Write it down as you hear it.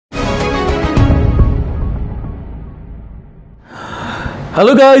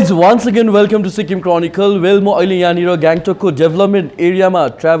Hello guys, once again welcome to Sikkim Chronicle. Well, mo अहिले यहाँनिर गान्तोकको development एरियामा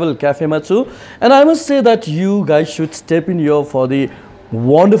ट्राभल क्याफेमा छु and I must say that you guys should step in here for the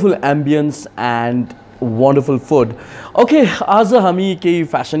wonderful ambience and wonderful food. Okay, आज हामी केही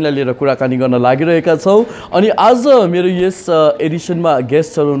फ्यासनलाई लिएर कुराकानी गर्न लागिरहेका छौं अनि आज मेरो यस एडिसनमा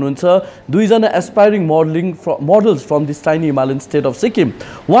गेस्टहरु हुनुहुन्छ दुईजना aspiring models from this tiny Himalayan state of Sikkim.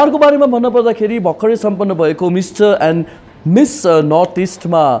 उहाँहरुको बारेमा भन्न पर्दाखेरि भर्खरै सम्पन्न भएको मिस्टर एन्ड मिस नर्थ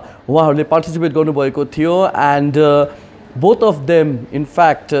इस्टमा उहाँहरूले पार्टिसिपेट गर्नुभएको थियो and both of them in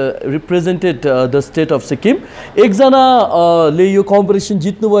fact represented the state of Sikkim. एकजनाले यो कम्पिटिसन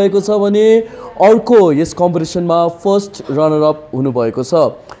जित्नु भएको छ भने अर्को यस कम्पिटिसनमा फर्स्ट रनर अप हुनुभएको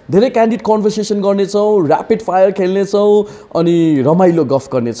छ. धेरै क्यान्डिड कन्भर्सेसन गर्नेछौँ, ऱ्यापिड फायर खेल्नेछौँ अनि रमाइलो गफ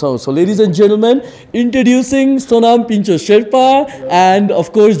गर्नेछौँ. So ladies and gentlemen, इंट्रोड्यूसिङ Sonam पिन्चो Sherpa and of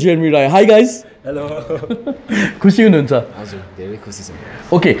course Jeremy Rai. Hi guys. Hello. खुसी हुनुहुन्छ? हजुर, धेरै खुसी छु.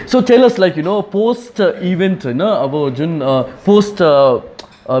 Okay, so tell us like post event हैन, अब जुन post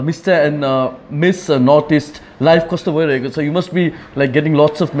mister and miss north east life कस्तो भइरहेको छ? You must be like getting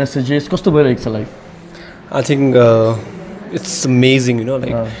lots of messages. कस्तो भइरहेको छ life? I think it's amazing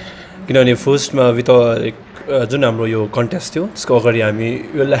like किनभने फर्स्टमा विथ लाइक जुन हाम्रो यो कन्टेस्ट थियो त्यसको अगाडि हामी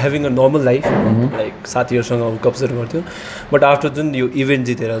having a normal life like साथीहरूसँग गफसर गर्थ्यौँ. बट आफ्टर जुन यो इभेन्ट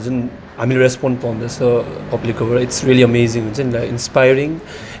जितेर जुन हामीले रेस्पोन्ड पाउँदैछ पब्लिककोबाट, इट्स रियली अमेजिङ हुन्छ नि, inspiring,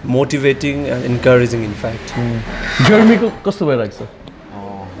 motivating and encouraging in fact. जर्मीको कस्तो भइरहेको छ?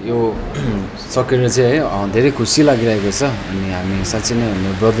 यो सकेर चाहिँ है धेरै खुसी लागिरहेको छ. अनि हामी साँच्चै नै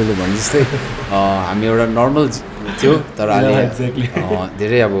मेरो ब्रदरले भने जस्तै हामी एउटा नर्मल थियो तर अहिले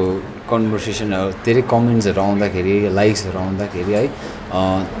धेरै अब कन्भर्सेसनहरू, धेरै कमेन्ट्सहरू आउँदाखेरि, लाइक्सहरू आउँदाखेरि है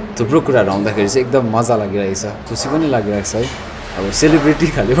थुप्रो कुराहरू आउँदाखेरि चाहिँ एकदम मजा लागिरहेको छ, खुसी पनि लागिरहेको छ है. अब सेलिब्रिटी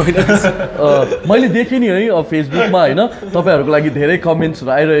खाले होइन. मैले देखेँ नि है फेसबुकमा होइन, तपाईँहरूको लागि धेरै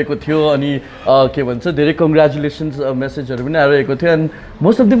कमेन्ट्सहरू आइरहेको थियो अनि के भन्छ धेरै कङ्ग्रेचुलेसन्स मेसेजहरू पनि आइरहेको थियो and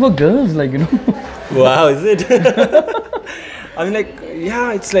most of the girls like wow is it. I mean like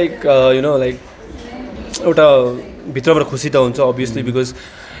yeah it's like like एउटा भित्रबाट खुसी त हुन्छ अभियसली बिकज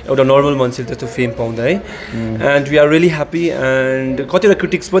एउटा नर्मल मान्छेले त्यस्तो फेम पाउँदा है. And we are really happy. And कतिवटा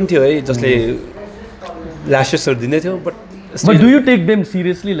क्रिटिक्स पनि थियो है जसले ल्यासेसहरू दिँदै थियो. But do you take them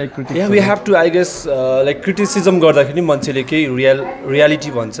seriously like critics? Yeah, we have to, I guess, like criticism गर्दाखेरि मान्छेले केही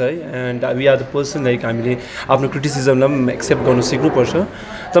रियालिटी भन्छ है. And we are the person like हामीले आफ्नो क्रिटिसिजमलाई पनि एक्सेप्ट गर्नु सिक्नुपर्छ.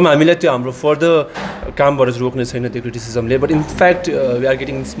 तर हामीलाई त्यो हाम्रो फर्दर कामबाट रोक्ने छैन त्यो क्रिटिसिजमले. But in fact we are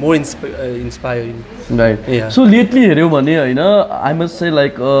getting more inspiring. Right. So lately हेऱ्यौँ भने होइन, I must say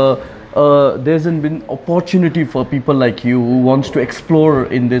like there hasn't been opportunity for people like you who wants to explore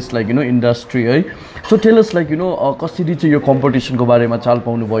in this like industry है. So tell us like कसरी चाहिँ यो कम्पिटिसनको बारेमा चाल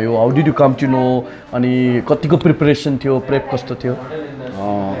पाउनु भयो? How did you come to know? अनि कतिको प्रिपरेसन थियो, प्रेप कस्तो थियो?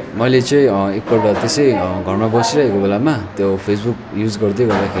 मैले चाहिँ एकपल्ट त्यसै घरमा बसिरहेको बेलामा त्यो फेसबुक युज गर्दै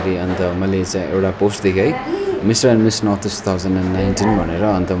गर्दाखेरि अन्त मैले चाहिँ एउटा पोस्ट देखेँ है, mister and miss north east 2019 भनेर.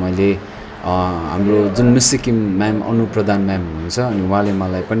 अन्त मैले हाम्रो जुन मिस सिक्किम म्याम अनु प्रधान म्याम हुनुहुन्छ अनि उहाँले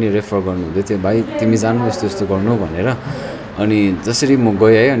मलाई पनि रेफर गर्नुहुँदै थियो, भाइ तिमी जानु यस्तो यस्तो गर्नु भनेर. अनि जसरी म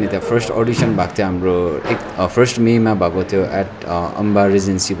गएँ है, अनि त्यहाँ फर्स्ट अडिसन भएको थियो हाम्रो फर्स्ट मेमा भएको थियो एट अम्बा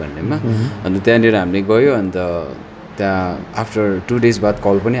रेजेन्सी भन्नेमा. अन्त त्यहाँनिर हामीले गयो. अन्त त्यहाँ आफ्टर 2 days बाद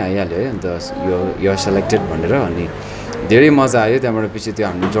कल पनि आइहाल्यो है, अन्त यो सेलेक्टेड भनेर. अनि धेरै मजा आयो. त्यहाँबाट पछि त्यो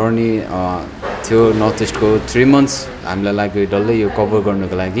हाम्रो जर्नी थियो नर्थ इस्टको 3 months हामीलाई लाग्यो डल्लै यो कभर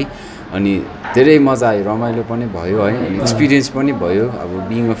गर्नुको लागि. अनि धेरै मजा आयो, रमाइलो पनि भयो है, अनि एक्सपिरियन्स पनि भयो. अब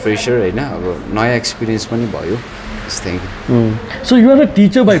बिङ अ फ्रेसर होइन, अब नयाँ एक्सपिरियन्स पनि भयो. Thank you. So you are a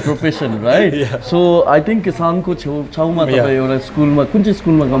teacher by profession right? So I think किसानको छेउमा तपाईँ एउटा स्कुलमा, कुन चाहिँ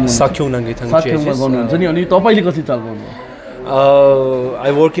स्कुलमा गर्नुहुन्छ? साख्यौँ गर्नुहुन्छ नि. अनि तपाईँले कसरी चाल पाउनु?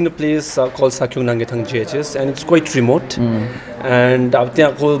 I work in a place called Sakhyong Nangathang GHS and it's quite remote. And अब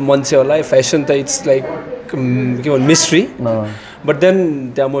त्यहाँको मान्छेहरूलाई फेसन त इट्स लाइक के भन्नु मिस्ट्री. बट देन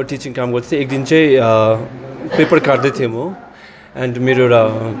त्यहाँ म टिचिङ काम गर्थेँ. एक दिन चाहिँ पेपर काट्दै थिएँ म एन्ड मेरो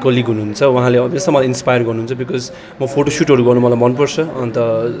एउटा कलिग हुनुहुन्छ, उहाँले अभियसली मलाई इन्सपायर गर्नुहुन्छ बिकज म फोटोसुटहरू गर्नु मलाई मनपर्छ. अन्त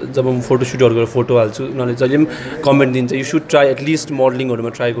जब म फोटोसुटहरू गरेर फोटो हाल्छु उनीहरूले जहिले पनि कमेन्ट दिन्छ you should try at least मोडलिङहरूमा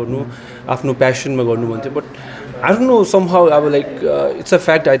try गर्नु, आफ्नो प्यासनमा गर्नु भन्थ्यो. But I don't know somehow अब like it's a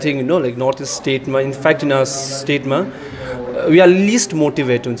fact I think like north east स्टेटमा, इनफ्याक्ट इन आवर स्टेटमा वी आर लिस्ट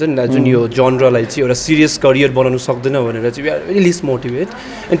मोटिभेट हुन्छ नि जुन यो जनरलाई चाहिँ एउटा सिरियस करियर बनाउनु सक्दैन भनेर चाहिँ we are very list motivate.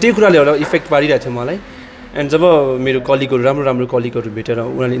 अनि त्यही कुराले एउटा इफेक्ट पारिरहेको थियो मलाई. एन्ड जब मेरो कलिगहरू राम्रो कलिगहरू भेटेर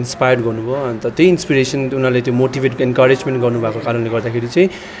उनीहरूले इन्सपायर गर्नुभयो, अन्त त्यही इन्सपिरेसन उनीहरूले त्यो मोटिभेट इन्करेजमेन्ट गर्नुभएको कारणले गर्दाखेरि चाहिँ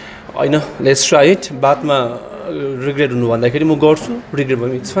होइन लेट्स ट्राई इट. बादमा रिग्रेट हुनु भन्दाखेरि म गर्छु रिग्रेट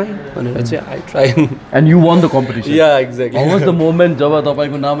भयो इट्स फाइन भनेर चाहिँ I try And you won the competition. Yeah exactly How was the moment जब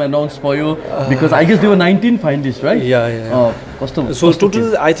तपाईँको नाम announce भयो? Because I guess there were 19 finalists, right? या कस्तो So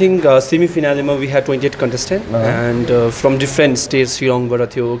total, I think semi-finale we had 28 contestants and from different states, Shillongबाट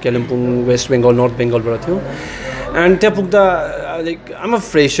थियो, Kalimpong, West Bengal, North Bengalबाट थियो. And त्यहाँ पुग्दा like I'm a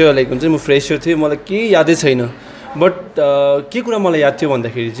fresher, like हुन्छ नि म fresher थिएँ, मलाई केही यादै छैन. But के कुरा मलाई याद थियो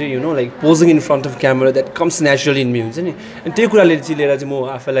भन्दाखेरि चाहिँ you know like posing in front of camera that comes naturally in me हुन्छ नि. अनि त्यही कुराले चाहिँ लिएर चाहिँ म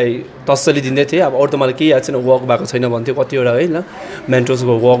आफैलाई तसल्ली दिँदै थिएँ. अब अरू त मलाई केही याद छैन, वर्क भएको छैन भन्थ्यो कतिवटा है ल.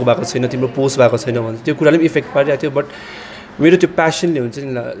 मेन्टर्सको वर्क भएको छैन, तिम्रो पोस्ट भएको छैन भन्थ्यो. त्यो कुराले पनि इफेक्ट पारिरहेको थियो. बट मेरो त्यो प्यासनले हुन्छ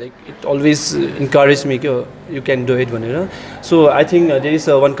नि like it always encourage me क्या यु क्यान डु इट भनेर. So I think there is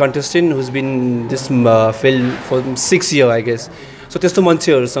one contestant whose been this field for 6 years I guess. So त्यस्तो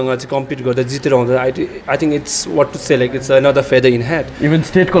मान्छेहरूसँग चाहिँ कम्पिट गर्दा जितेर आउँदा I think it's what to say like it's another feather in had. Even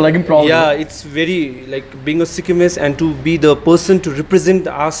state को लागि पनि proud. Yeah, it's very like being a Sikkimese and to be the person to represent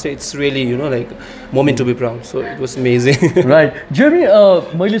our state, it's really you know like moment to be proud. So it was amazing. Right. Jeremy,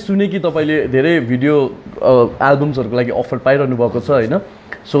 मैले सुने कि तपाईँले धेरै video एल्बम्सहरूको लागि offer पाइरहनु भएको छ होइन.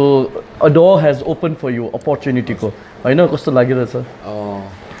 So a door has open for you अपर्च्युनिटीको होइन, कस्तो लागिरहेछ?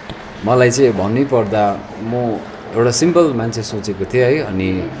 मलाई चाहिँ भन्नै पर्दा म एउटा सिम्पल मान्छे सोचेको थिएँ है. अनि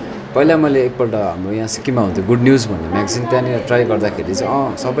पहिला मैले एकपल्ट हाम्रो यहाँ सिक्किममा हुन्थ्यो गुड न्युज भन्ने म्यागजिन, त्यहाँनिर ट्राई गर्दाखेरि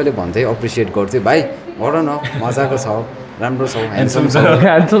चाहिँ सबैले भन्थे एप्रिसिएट गर्थ्यो, भाइ गर न मजाको छ, राम्रो छ, ह्यान्डसम छ,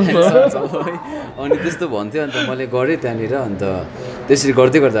 अनि त्यस्तो भन्थ्यो. अन्त मैले गरेँ त्यहाँनिर. अन्त त्यसरी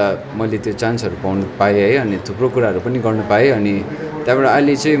गर्दै गर्दा मैले त्यो चान्सहरू पाउनु पाएँ है. अनि थुप्रो कुराहरू पनि गर्न पाएँ. अनि त्यहाँबाट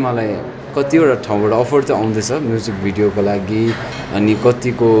अहिले चाहिँ मलाई कतिवटा ठाउँबाट अफर त आउँदैछ म्युजिक भिडियोको लागि, अनि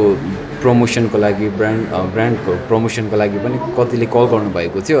कतिको प्रमोसनको लागि ब्रान्डको प्रमोसनको लागि पनि कतिले कल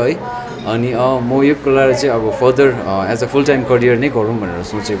गर्नुभएको थियो है. अनि म यो कुरालाई चाहिँ अब further as a full time career नै गरौँ भनेर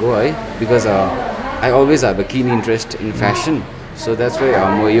सोचेको है. Because I always have a किन interest in fashion. So that's why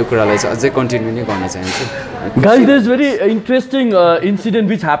म यो कुरालाई चाहिँ अझै कन्टिन्यू नै गर्न चाहन्छु. Guys, there's very interesting incident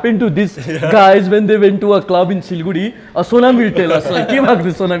which happened to these guys when they went to a club in Siliguri. Sonam will tell us. के भएको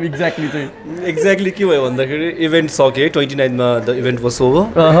थियो Sonam exactly चाहिँ? Exactly के भयो भन्दाखेरि इभेन्ट सक्यो 29 मा the event was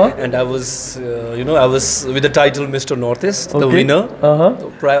over and I was you know I was with the title mister north east the winner,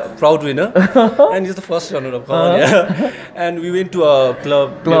 proud winner, and is the first runner up and we went to a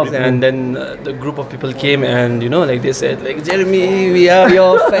club and then the group of people came and you know like they said like Jeremy we are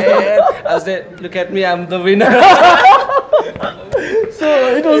your fan. I said, look at me, I'm the winner. So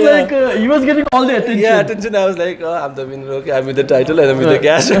it was like he was getting all the attention. Yeah, attention. I was like, oh, I'm the winner. Okay, I'm with the title and I'm with the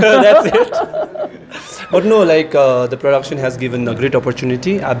cash. That's it. But no, like the production has given a great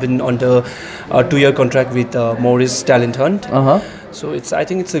opportunity. I've been under a 2-year contract with Morris Talent Hunt. So I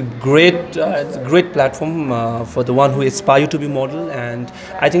think it's a great platform for the one who aspire to be model, and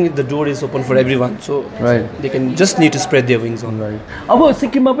I think the door is open for everyone. So they can just need to spread their wings on. अब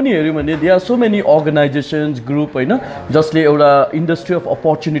सिक्किममा पनि हेऱ्यौँ भने there are so many organizations, group होइन जसले एउटा industry of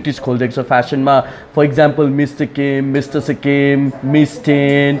opportunities खोलिदिएको छ फ्यासनमा. For example miss Sikkim, mister Sikkim, miss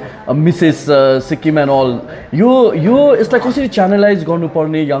 10, Mrs Sikkim and all. यो यसलाई कसरी च्यानलाइज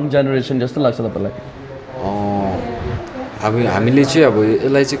गर्नुपर्ने यङ जेनेरेसन जस्तो लाग्छ तपाईँलाई? अब हामीले चाहिँ अब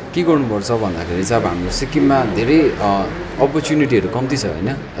यसलाई चाहिँ के गर्नुपर्छ भन्दाखेरि चाहिँ अब हाम्रो सिक्किममा धेरै अपर्च्युनिटीहरू कम्ती छ होइन.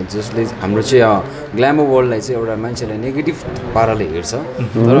 जसले हाम्रो चाहिँ ग्ल्यामर वर्ल्डलाई चाहिँ एउटा मान्छेलाई नेगेटिभ पाराले हेर्छ.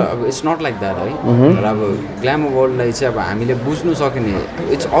 तर अब इट्स नट लाइक द्याट है. तर अब ग्ल्यामर वर्ल्डलाई चाहिँ अब हामीले बुझ्नु सकिने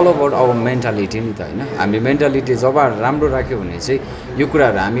it's all about our mentality नि त होइन. हामी मेन्टालिटी जब राम्रो राख्यो भने चाहिँ यो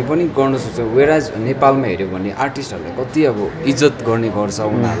कुराहरू हामी पनि गर्न सक्छौँ. वेराज नेपालमा हेऱ्यो भने आर्टिस्टहरूलाई कति अब इज्जत गर्ने गर्छ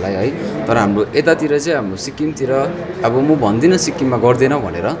उनीहरूलाई है. तर हाम्रो यतातिर चाहिँ हाम्रो सिक्किमतिर अब म भन्दिनँ सिक्किममा गर्दैन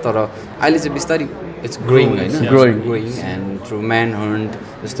भनेर, तर अहिले चाहिँ बिस्तारै इट्स ग्रोइङ होइन, growing and through man hunt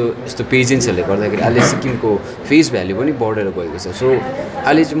यस्तो पेजेन्ट्सहरूले गर्दाखेरि अहिले सिक्किमको फेस भ्याल्यु पनि बढेर गएको छ. सो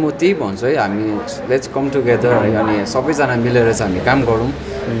अहिले चाहिँ म त्यही भन्छु है, हामी लेट्स कम टुगेदर है. अनि सबैजना मिलेर चाहिँ हामी काम गरौँ,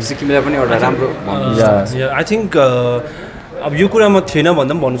 सिक्किमलाई पनि एउटा राम्रो. आई थिङ्क अब यो कुरामा थिएन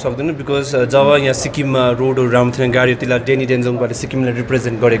भन्दा पनि भन्नु सक्दैन. बिकज जब यहाँ सिक्किममा रोडहरू राम्रो थिएन, गाडीतिर डेनी डेन्जोङबाट सिक्किमलाई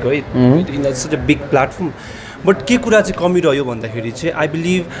रिप्रेजेन्ट गरेको है, in such a big platform. But के कुरा चाहिँ कमी रह्यो भन्दाखेरि चाहिँ आई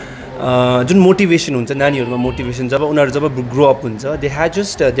बिलिभ जुन मोटिभेसन हुन्छ नानीहरूमा, मोटिभेसन जब उनीहरू जब ग्रो अप हुन्छ, they ह्याज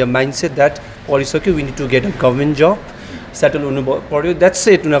just there mind set that पढिसक्यो we need to get a government job, settle हुनु पऱ्यो, द्याट्स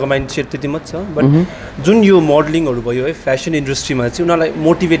इट. उनीहरूको माइन्ड सेट त्यति मात्र छ. बट जुन यो मोडलिङहरू भयो है फेसन इन्डस्ट्रीमा चाहिँ उनीहरूलाई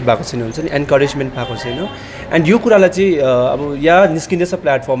मोटिभेट भएको छैन, हुन्छ नि एन्करेजमेन्ट भएको छैन. एन्ड यो कुरालाई चाहिँ अब यहाँ निस्किँदैछ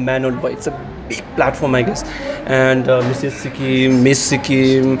प्लेटफर्म म्यान होल्ड भयो, it's a big platform I guess. And Mrs Sikkim, miss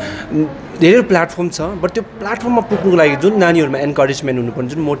Sikkim, धेरै प्लेटफर्म छ बट त्यो प्लेटफर्ममा पुग्नुको लागि जुन नानीहरूमा एन्करेजमेन्ट हुनुपर्ने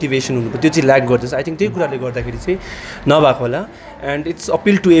जुन मोटिभेसन हुनुपर्ने त्यो चाहिँ ल्याक गर्दैछ आई थिङ्क त्यही कुराले गर्दाखेरि चाहिँ नभएको होला and it's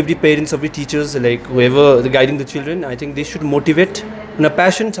appeal to every parents every teachers like whoever guiding the children I think they should motivate न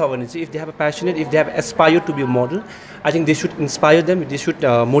प्यासन छ भने चाहिँ if they have a passionate if they have Aspire to be a model I think they should inspire them they should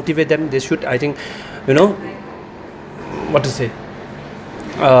motivate them they should I think you know what to say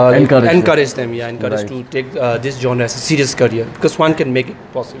encourage them encourage to take this genre as a serious career because one can make it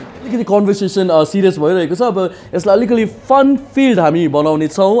possible अलिकति conversation serious भइरहेको छ अब यसलाई अलिकति fun field हामी बनाउने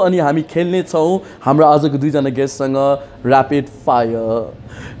छौँ अनि हामी खेल्ने छौँ हाम्रो आजको दुईजना गेस्टसँग ऱ्यापिड फायर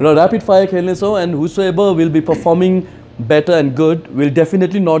र ऱ्यापिड फायर खेल्ने छौँ and हुसोएभर will be performing better and good will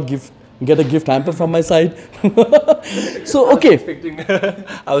definitely not get a gift hamper from my side. So okay.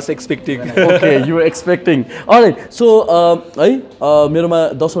 I was expecting. Okay, you were expecting. All right. So है मेरोमा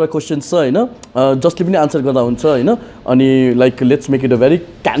 10 वटा questions छ हैन जसले पनि answer गर्दा हुन्छ हैन अनि like let's make it a very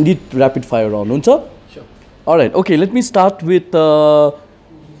candid rapid fire round हुन्छ. Sure. All right. Okay, let me start with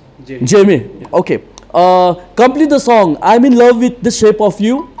Jeremy. Okay. Complete the song I'm in love with the shape of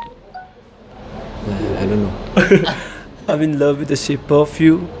you. I don't know. I'm in love with the shape of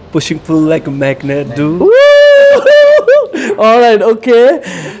you, pushing pull like a magnet do. All right, okay.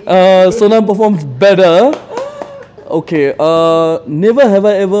 Sonam performs better. Okay. Never have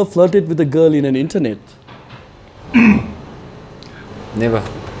I ever flirted with a girl in an internet. Never.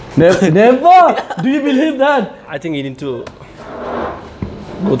 Never. Do you believe that? I think you need to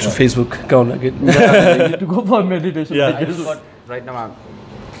go through Facebook account again. Yeah, you need to go for meditation. Yeah. Right now I'm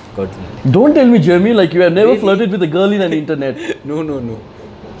good. Don't tell me, Jeremy, like you have never flirted with a girl in an internet. No.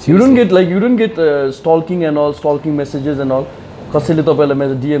 You don't get stalking and all, stalking messages and all. कसैले तपाईलाई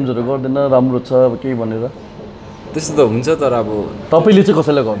message डीएम्सहरु गर्दैन राम्रो छ केही भनेर त्यस्तो त हुन्छ तर अब तपाईले चाहिँ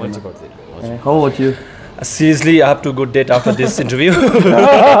कसैलाई गर्दैन. How about you? Seriously, I have to go date after this interview.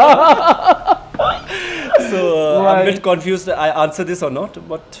 So I'm a bit confused. I answer this or not,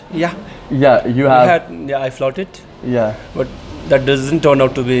 but yeah. Yeah, you have. I flirted. Yeah. But that doesn't turn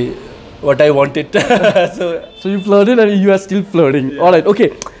out to be what I wanted. So you flirted and you are still flirting. Yeah. All right, okay.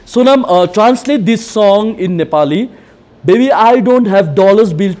 Sonam, translate this song in Nepali. Baby, I don't have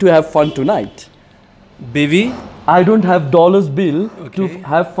dollars bill to have fun tonight. Baby, I don't have dollars bill to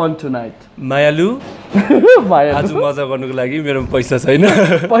have fun tonight. Mayalu. Mayalu. आज मजा गर्नुको लागि मेरोमा पैसा छैन.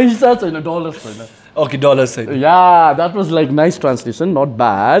 पैसा छैन, dollars छैन. Okay, dollars छैन. Yeah, that was like nice translation, not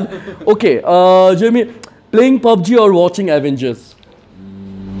bad. Okay, Jeremy, playing PUBG or watching Avengers?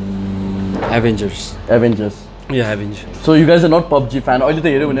 Avengers. Yeah, Avengers. So you guys are not PUBG fan. अहिले त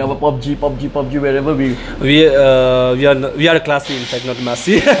हेर्यो भने अब PUBG wherever we are a classy in fact, not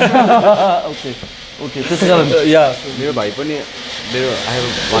massy. Okay, त्यसै कारण yeah. मेरो भाइ पनि I have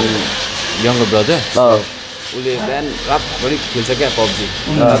one younger brother. उसले बिहान रातभरि खेल्छ क्या पब्जी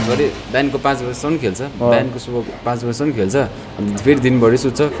रातभरि बिहानको 5 बजीसम्म खेल्छ बिहानको सुबह 5 बजीसम्म खेल्छ अनि फेरि दिनभरि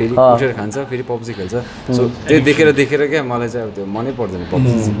सुत्छ फेरि उठेर खान्छ फेरि पब्जी खेल्छ सो त्यो देखेर क्या मलाई चाहिँ अब त्यो मनै पर्दैन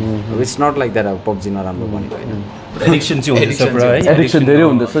PUBG it's not like that अब पब्जी नराम्रो भनेको होइन एडिक्सन चाहिँ हुन्छ पुरा है एडिक्सन धेरै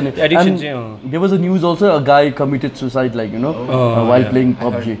हुँदैछ नि एडिक्सन चाहिँ there was a news also a guy committed suicide like you know while playing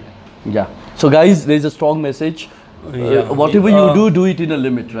PUBG. Yeah, so guys, there is a strong message. Whatever you do it in a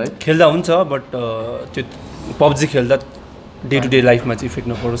limit, right? खेल्दा हुन्छ but त्यो PUBG खेल्दा day to day लाइफमा चाहिँ effect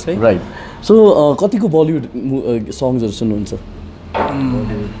नपरोस् है. Right. So कतिको Bollywood सङ्ग्सहरू सुन्नुहुन्छ?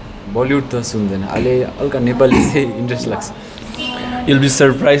 Bollywood त सुन्दैन अहिले हल्का नेपाली चाहिँ इन्ट्रेस्ट लाग्छ. You'll be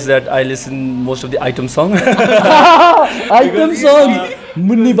surprised that I listen most of the item song. Item songs.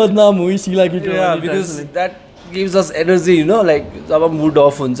 Munni बदनाम हुई सिला की. Yeah, because that gives us energy, you know, like job mood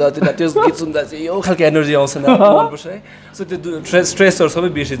off हुन्छ त्यो गीत सुन्दा चाहिँ यो खालको एनर्जी आउँछ नि मन पर्छ है. सो त्यो स्ट्रेसहरु सबै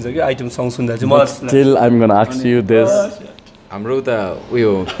बिर्सिन्छ के आइटम सङ सुन्दा चाहिँ मलाई. Still I'm going to ask you this. हाम्रो त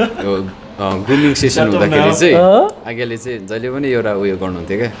उयो ग्रुमिङ सेसन हुँदाखेरि चाहिँ आगेले चाहिँ जहिले पनि एउटा उयो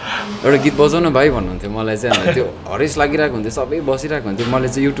गर्नुहुन्थ्यो क्या एउटा गीत बजाउन भाइ भन्नुहुन्थ्यो मलाई चाहिँ त्यो हरेस लागिरहेको हुन्थ्यो सबै बसिरहेको हुन्थ्यो मैले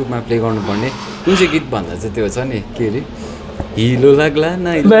चाहिँ युट्युबमा प्ले गर्नुपर्ने कुन चाहिँ गीत भन्दा चाहिँ त्यो छ नि के अरे हिलो लाग्ला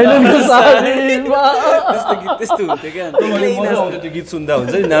त्यस्तो हुन्थ्यो क्या त्यो गीत सुन्दा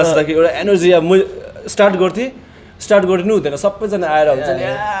हुन्छ नि नाच्दाखेरि एउटा एनर्जी अब म स्टार्ट गरिनु हुँदैन सबैजना आएर हुन्छ नि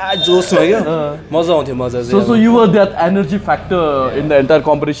जोसमा क्या मजा आउँथ्यो मजा चाहिँ. So you were that energy factor in the entire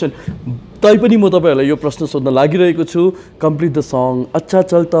competition. तैपनि म तपाईहरुलाई यो प्रश्न सोध्न लागिरहेको छु. Complete the song. अच्छा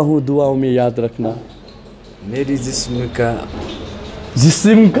चलता हूँ दुआओं में याद रखना. मेरी जिस्म का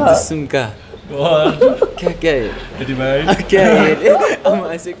क्या है क्या है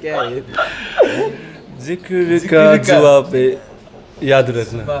ऐसे क्या है जिक्र का जवाब पे याद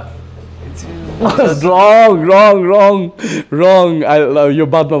रखना. wrong. यो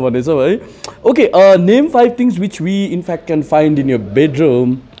बादमा भनेछौ है. Okay, name 5 things which we in fact can find in your bedroom.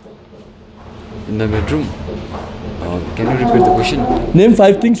 In the bedroom. Can you repeat the question? Name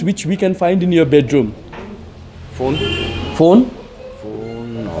 5 things which we can find in your bedroom. Phone. Phone.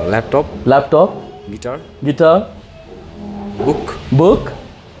 Phone or laptop. Laptop. Guitar. Guitar. Book. Book.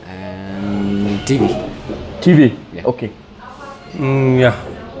 And TV. TV. Yeah. Okay. Yeah.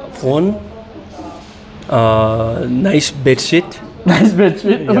 Phone. Nice bed sheet. Nice bed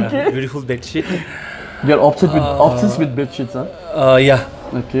sheet. Yeah, Okay. beautiful bed sheet. You're obsessed with bed sheets, huh? Yeah.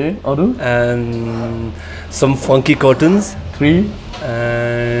 Okay. Aru? And some funky curtains. 3.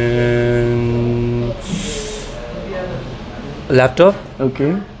 And laptop.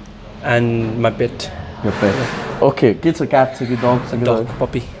 Okay. And my pet. Your pet. Okay. Kids or cats or dogs or Dog.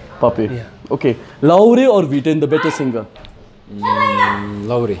 Puppy. Puppy. Yeah. Okay. Laure or Viten, the better singer?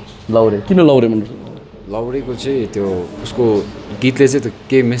 Laure. Laure. Kino Laure man? लाउरेको चाहिँ त्यो उसको गीतले चाहिँ त्यो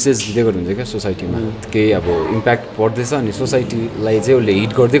केही message दिँदै गरेको हुन्छ क्या सोसाइटीमा केही अब इम्प्याक्ट पर्दैछ अनि सोसाइटीलाई चाहिँ उसले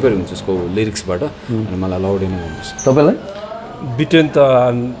हिट गर्दै गरेको हुन्छ उसको लिरिक्सबाट अनि मलाई लाउरे नै मनपर्छ तपाईँलाई Beaten,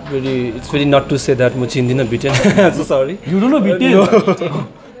 it's very not to say that much Hindi, beaten. I'm so sorry. You don't know Viten?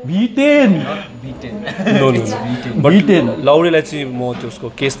 Viten! No. But Beaten. Laureलाई चाहिँ म त्यो उसको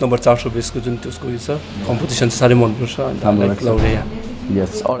केस नम्बर 420 को जुन त्यो उसको छ कम्पिटिसन सारै मन पर्छ अनि Laure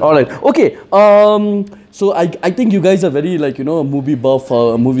Yes. All right. Okay. So I think you guys are very movie buff.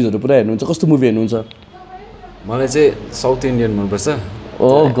 Movies haru pura हेर्नुहुन्छ कस्तो मुभी हेर्नुहुन्छ मलाई चाहिँ साउथ इन्डियन मनपर्छ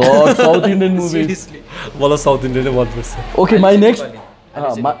Oh God, South Indian movies. Seriously. मलाई साउथ इन्डियन नै मन पर्छ Okay,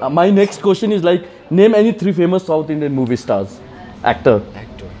 my next question is like name any 3 famous South Indian movie stars, actor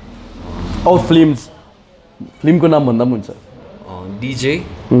or films. Film को नाम भन्दा पनि हुन्छ. DJ,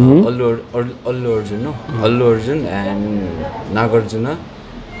 Allu Arjun, no? Allu Arjun and Nagarjuna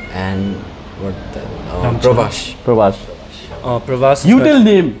and what? Pravas. Pravas. You tell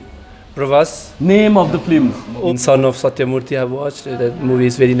name. Pravas. Name of the films. Son of Satyamurthy I watched. That movie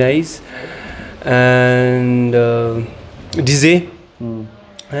is very nice. And DJ.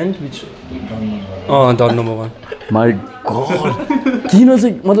 And which? Don number 1. My God. किन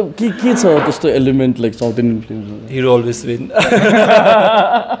चाहिँ मतलब के छ त्यस्तो element like south Indian films Hero always win.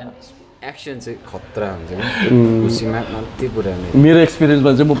 Action चाहिँ खतरा हुन्छ क्या खुसीमा मात्रै पुऱ्याउने मेरो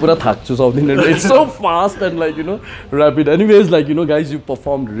एक्सपिरियन्समा चाहिँ म पुरा थाक्छु south Indian it's so fast and like rapid anyways like guys you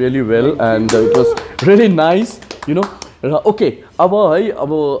perform really well and it was really nice र ओके अब है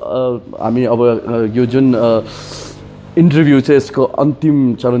अब हामी अब यो जुन इन्टरभ्यू चाहिँ यसको अन्तिम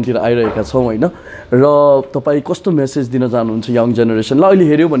चरणतिर आइरहेका छौँ होइन र तपाईँ कस्तो मेसेज दिन चाहनुहुन्छ यङ जेनेरेसनलाई अहिले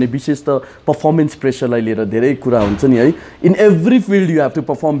हेऱ्यो भने विशेष त पर्फर्मेन्स प्रेसरलाई लिएर धेरै कुरा हुन्छ नि है in every field you have to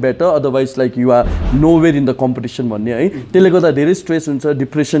perform better otherwise like you are know where in the competition भन्ने है त्यसले गर्दा धेरै स्ट्रेस हुन्छ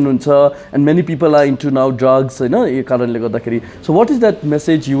डिप्रेसन हुन्छ and many people are into now drugs होइन यो कारणले गर्दाखेरि so what is that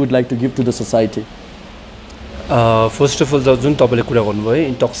message you would like to give to the society First of all, जुन तपाईले कुरा गर्नुभयो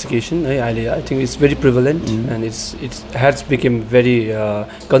intoxication है अहिले I think it's very prevalent and it has become very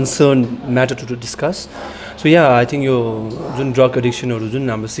concerned matter to discuss. So yeah, I think यो जुन drug addiction हरु जुन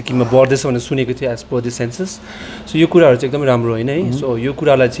हाम्रो सिक्किममा बढ्दैछ भनेर सुनेको थिए as per the census. So यो कुराहरु चाहिँ एकदमै राम्रो हैन है. So यो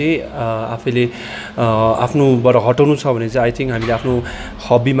कुरालाई चाहिँ आफैले आफ्नोबाट हटाउनु छ भने चाहिँ I think हामीले आफ्नो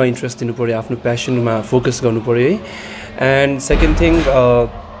हबीमा इन्ट्रेस्ट दिनु पर्यो, आफ्नो प्यासनमा फोकस गर्नु पर्यो है. And second thing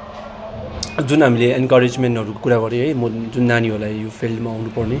जुन हामीले एन्करेजमेन्टहरुको कुरा गरे है जुन नानीहरुलाई यो फिल्डमा आउनु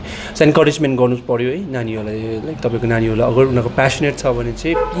पर्ने सो एन्करेजमेन्ट गर्नु पर्यो है नानीहरुलाई लाइक तपाईको नानीहरुलाई अगर उनीहरुको प्यासनेट छ भने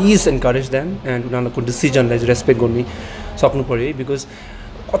चाहिँ प्लिज एन्करेज देम एन्ड उनीहरुको डिसिजनलाई रेस्पेक्ट गर्नु सक्नु पर्यो है बिकज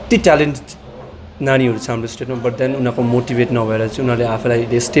कति ट्यालेन्ट नानीहरु छ हाम्रो स्टेटमा बट देन उनीहरुको मोटिभेट नभएर चाहिँ उनीहरुले आफैलाई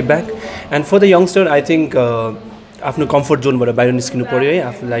they step back and for the youngster I think आफ्नो कम्फर्ट जोनबाट बाहिर निस्किनु पर्यो है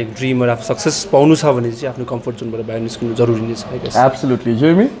आफूलाई ड्रीम र आफू सक्सेस पाउनु छ भने चाहिँ आफ्नो कम्फर्ट जोनबाट बाहिर निस्किनु जरुरी नै छ आई गेस एब्सोल्युटली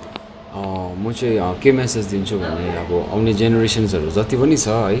जेमी म चाहिँ के मेसेज दिन्छु भने अब आउने जेनेरेसन्सहरू जति पनि छ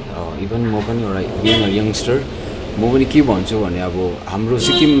है इभन म पनि एउटा यङ्गस्टर म पनि के भन्छु भने अब हाम्रो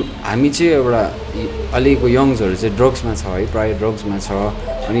सिक्किम हामी चाहिँ एउटा अहिलेको यङ्ग्सहरू चाहिँ ड्रग्समा छ है प्रायः ड्रग्समा छ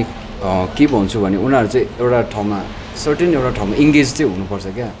अनि के भन्छु भने उनीहरू चाहिँ एउटा ठाउँमा सर्टेन एउटा ठाउँमा इङ्गेज चाहिँ हुनुपर्छ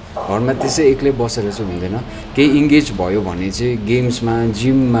क्या घरमा त्यसै एक्लै बसेर चाहिँ हुँदैन केही इङ्गेज भयो भने चाहिँ गेम्समा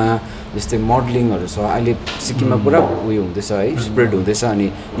जिममा जस्तै मोडलिङहरू छ अहिले सिक्किममा पुरा उयो हुँदैछ है स्प्रेड हुँदैछ अनि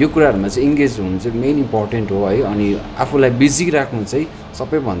यो कुराहरूमा चाहिँ इङ्गेज हुनु चाहिँ मेन इम्पोर्टेन्ट हो है अनि आफूलाई बिजी राख्नु चाहिँ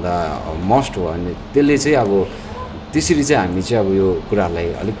सबैभन्दा मस्ट हो अनि त्यसले चाहिँ अब त्यसरी चाहिँ हामी चाहिँ अब यो कुराहरूलाई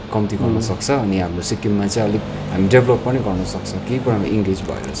अलिक कम्ती गर्न सक्छ अनि हाम्रो सिक्किममा चाहिँ अलिक हामी डेभलप पनि गर्न सक्छ केही कुरामा इङ्गेज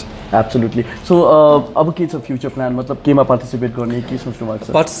भएर चाहिँ एब्सोल्युटली सो अब के छ फ्युचर प्लान मतलब केमा पार्टिसिपेट गर्ने के सोच्नु भएको छ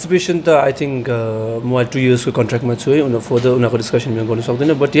पार्टिसिपेसन त आई थिङ्क म 2 इयर्सको कन्ट्र्याक्टमा छु है फर्दर उनीहरूको डिस्कसन म गर्नु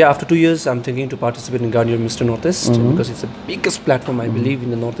सक्दैन but yeah after 2 years I am thinking to participate in Garnier mister north east because it's the biggest platform I believe in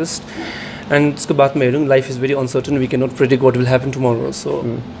the north east and त्यसको बादमा हेरौँ life is very uncertain we can not predict what will happen tomorrow so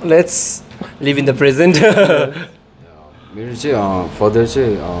let's live in the present मेरो चाहिँ further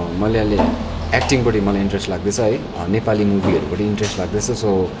चाहिँ मैले अहिले एक्टिङपट्टि मलाई interest लाग्दैछ है नेपाली मुभीहरूपट्टि इन्ट्रेस्ट लाग्दैछ सो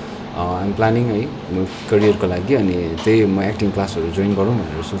आइएम प्लानिङ है म करियरको लागि अनि त्यही म एक्टिङ क्लासहरू जोइन गरौँ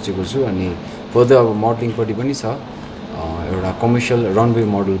भनेर सोचेको छु अनि फर्दर अब मोडलिङपट्टि पनि छ एउटा कमर्सियल रनवे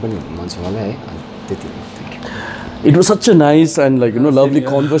मोडल पनि मन छ मलाई है त्यति It was such a nice and like lovely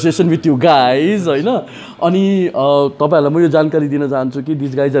conversation with you guys, होइन अनि तपाईहरुलाई म यो जानकारी दिन चाहन्छु कि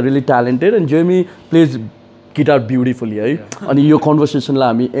these guys are really talented and Jeremy plays guitar beautifully है अनि यो कन्भर्सेसनलाई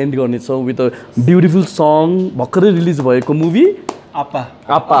हामी एन्ड गर्ने छौं with a beautiful song भर्खरै रिलिज भएको movie Appa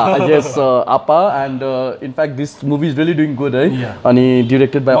yes Appa and in fact this movie is really doing good and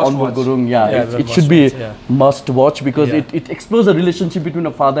directed by Onmul Gurung it should be must watch because it explores a relationship between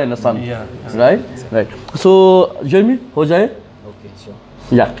a father and a son right so Jeremy ho jaye okay sure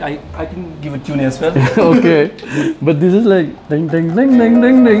I can give a tune as well okay but this is like ding ding ding ding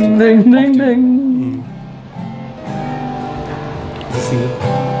ding ding ding ding ding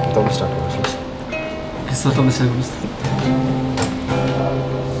Don't start okay so Tom start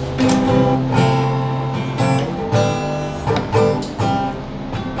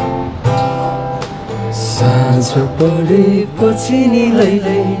साँझ परेपछि नि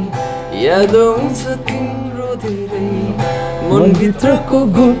लैलै याद आउँछ तिम्रो धेरै मनभित्रको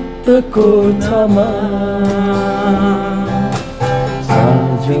गुप्त कोठामा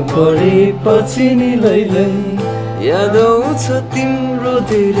साँझ परेपछि नि लैलै याद आउँछ तिम्रो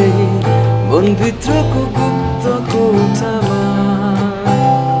धेरै मनभित्रको गुप्त कोठामा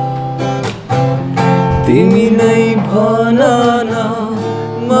तिमी नै भन न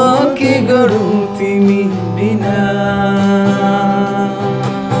म के गरौँ तिमी बिना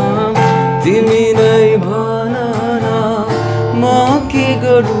तिमी नै भन न म के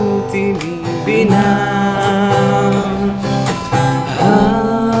गरौँ तिमी बिना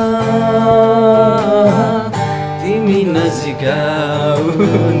तिमी नजिक आऊ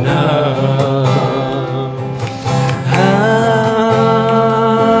न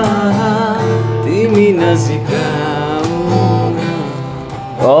तिमी नजिक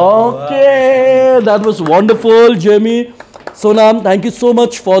Okay, that was wonderful, Jeremy. Sonam, thank you so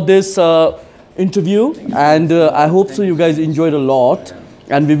much for this interview, and I hope so you guys enjoyed a lot,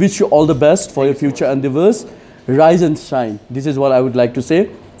 and we wish you all the best for your future endeavors. Rise and shine. This is what I would like to say.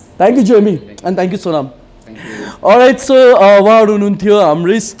 Thank you, Jeremy, and thank you, Sonam. Thank you. All right, so उहाँहरु हुनुहुन्थ्यो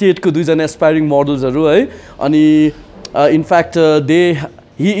हाम्रै स्टेटको दुईजना aspiring मोडल्सहरु है अनि in fact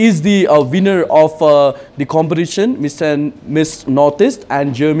he is the winner of the competition Miss and Miss Northeast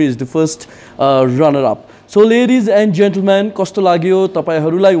and Jeremy is the first runner up. So ladies and gentlemen कस्तो लाग्यो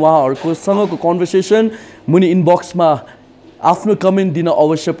तपाईहरुलाई उहाँहरुको सँगको कन्भर्सेसन मुनि इनबक्समा आफ्नो कमेन्ट दिन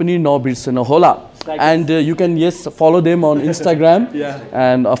अवश्य पनि नबिर्सनु होला and you can follow them on Instagram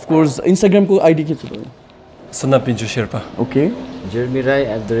and of course Instagram को ID के छ Sonam Sherpa. Okay. Jeremy Rai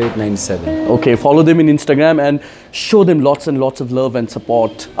 @97. Okay, follow them in Instagram and show them lots and lots of love and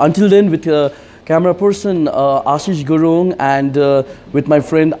support. Until then, with camera person Ashish Gurung and with my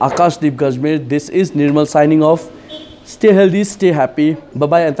friend Akashdeep Gajmer, this is Nirmal signing off. Stay healthy, stay happy.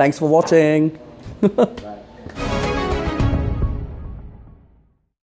 Bye-bye and thanks for watching.